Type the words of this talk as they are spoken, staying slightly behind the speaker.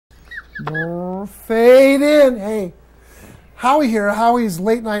Fade in. Hey, Howie here. Howie's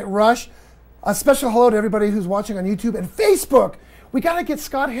Late Night Rush. A special hello to everybody who's watching on YouTube and Facebook. We got to get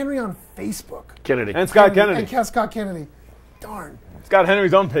Scott Henry on Facebook. Kennedy. And Scott Kennedy. And Scott Kennedy. Darn. Scott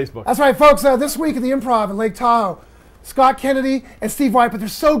Henry's on Facebook. That's right, folks. This week at the Improv in Lake Tahoe, Scott Kennedy and Steve White, but they're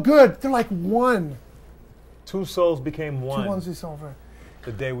so good. They're like one. Two souls became one. Two ones we saw.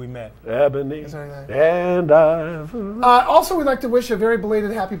 The day we met. Ebony Right. and Ivory. Also, we'd like to wish a very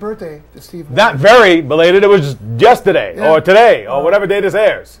belated happy birthday to Steve White. Not very belated. It was yesterday or today or whatever day this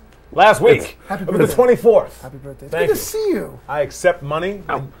airs. Last week. Happy It was the 24th. Happy birthday. It's Thank good you. to see you. I accept money.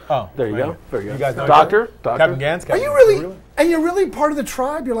 Oh, There you right go. here. Very good. You guys know Doctor? Captain Gans? Are you really? And you're really part of the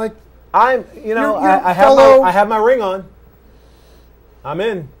tribe? You're like, I'm, you know, You're I have my ring on. I'm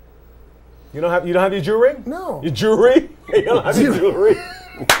in. You don't have your jewelry? No. Your jewelry? You don't have your jewelry?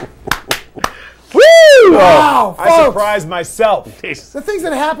 Woo! wow, I folks. surprised myself. The things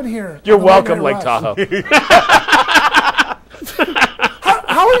that happen here. You're on the welcome, Late Lake Night Rush. Tahoe.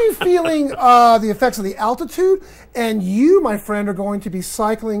 How are you feeling the effects of the altitude? And you, my friend, are going to be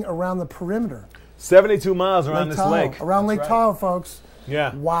cycling around the perimeter. 72 miles around this Tahoe. lake. Around Lake That's right. Tahoe, folks.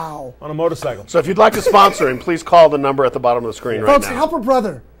 Yeah. Wow. On a motorcycle. So if you'd like to sponsor him, please call the number at the bottom of the screen right Folks, now. help a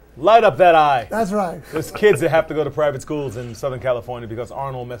brother. Light up that eye. That's right. There's kids that have to go to private schools in Southern California because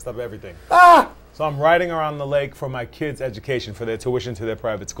Arnold messed up everything. Ah! So I'm riding around the lake for my kids' education, for their tuition to their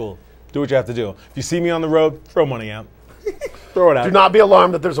private school. Do what you have to do. If you see me on the road, throw money out. Throw it out. Do not be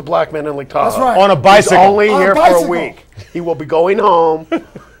alarmed that there's a black man in Lake Tahoe. That's right. On a He's bicycle. only On a here for bicycle. a week. He will be going home.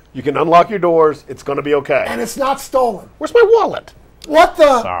 You can unlock your doors. It's going to be okay. And it's not stolen. Where's my wallet? What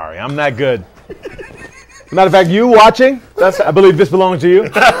the? Sorry, I'm not good. Matter of fact, you watching, I believe this belongs to you.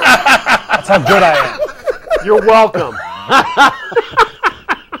 That's how good I am. You're welcome.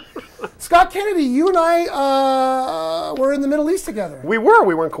 Scott Kennedy, you and I were in the Middle East together. We were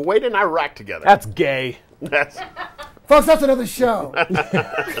in Kuwait and Iraq together. That's gay. That's Folks, that's another show.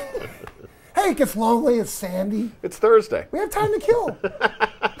 Hey, it gets lonely. It's sandy. it's Thursday. We have time to kill.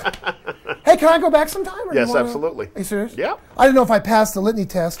 Hey, can I go back sometime? Or Yes, you wanna... absolutely. Are you serious? Yeah. I didn't know if I passed the litany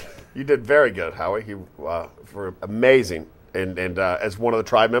test. You did very good, Howie. You were amazing, and as one of the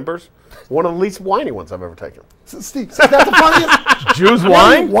tribe members, one of the least whiny ones I've ever taken. Steve, is that the funniest? Jews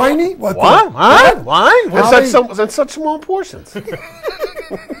wine? Whiny? What? What? The... Huh? Wine? In such small portions.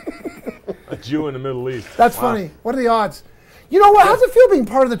 A Jew in the Middle East. That's funny. What are the odds? You know what? How's it feel being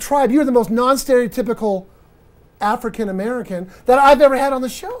part of the tribe? You're the most non-stereotypical African American that I've ever had on the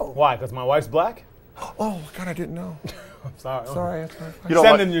show. Why? Because my wife's black? Oh God, I didn't know. I'm sorry. Sorry. You don't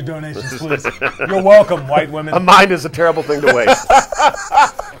Send like- in your donations, please. You're welcome, white women. A mind is a terrible thing to waste.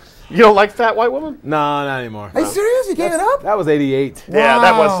 You don't like fat white women? No, not anymore. Are you serious? You gave it up? That was 88. Yeah,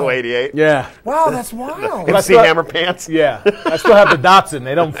 that was Wow. so 88. Yeah. Wow, that's wild. Can I see hammer pants? Yeah. I still have the Datsun.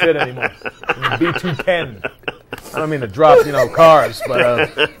 They don't fit anymore. B210. I don't mean to drop, cars,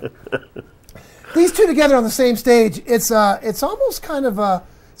 but These two together on the same stage, it's almost kind of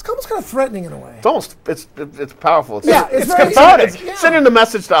threatening in a way. It's powerful. It's very cathartic. yeah. Sending the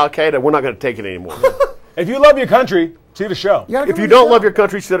message to Al Qaeda, we're not going to take it anymore. if you love your country, see the show. gotta If come you to the don't show. love your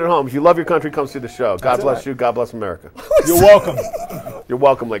country, sit at home. If you love your country, come see the show. God bless you. God bless America. You're welcome. You're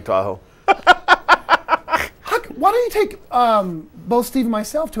welcome, Lake Tahoe. Why don't you take both Steve and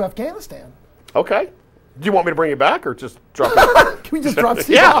myself to Afghanistan? Okay. Do you want me to bring you back or just drop it? Can we just drop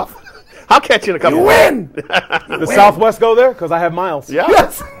Steve Yeah. off? I'll catch you in a couple You win! The Southwest go there? Because I have miles. Yeah,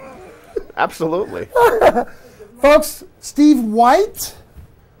 Yes! absolutely. Folks, Steve White,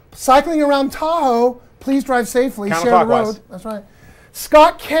 cycling around Tahoe. Please drive safely. Share the Counterclockwise. road. That's right.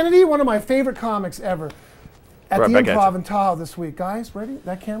 Scott Kennedy, one of my favorite comics ever. At Right the back at Improv you. in Tahoe this week. Guys, ready?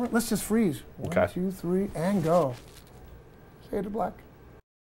 That camera? Let's just freeze. 1, Okay. 2, 3, and go. Say it to black.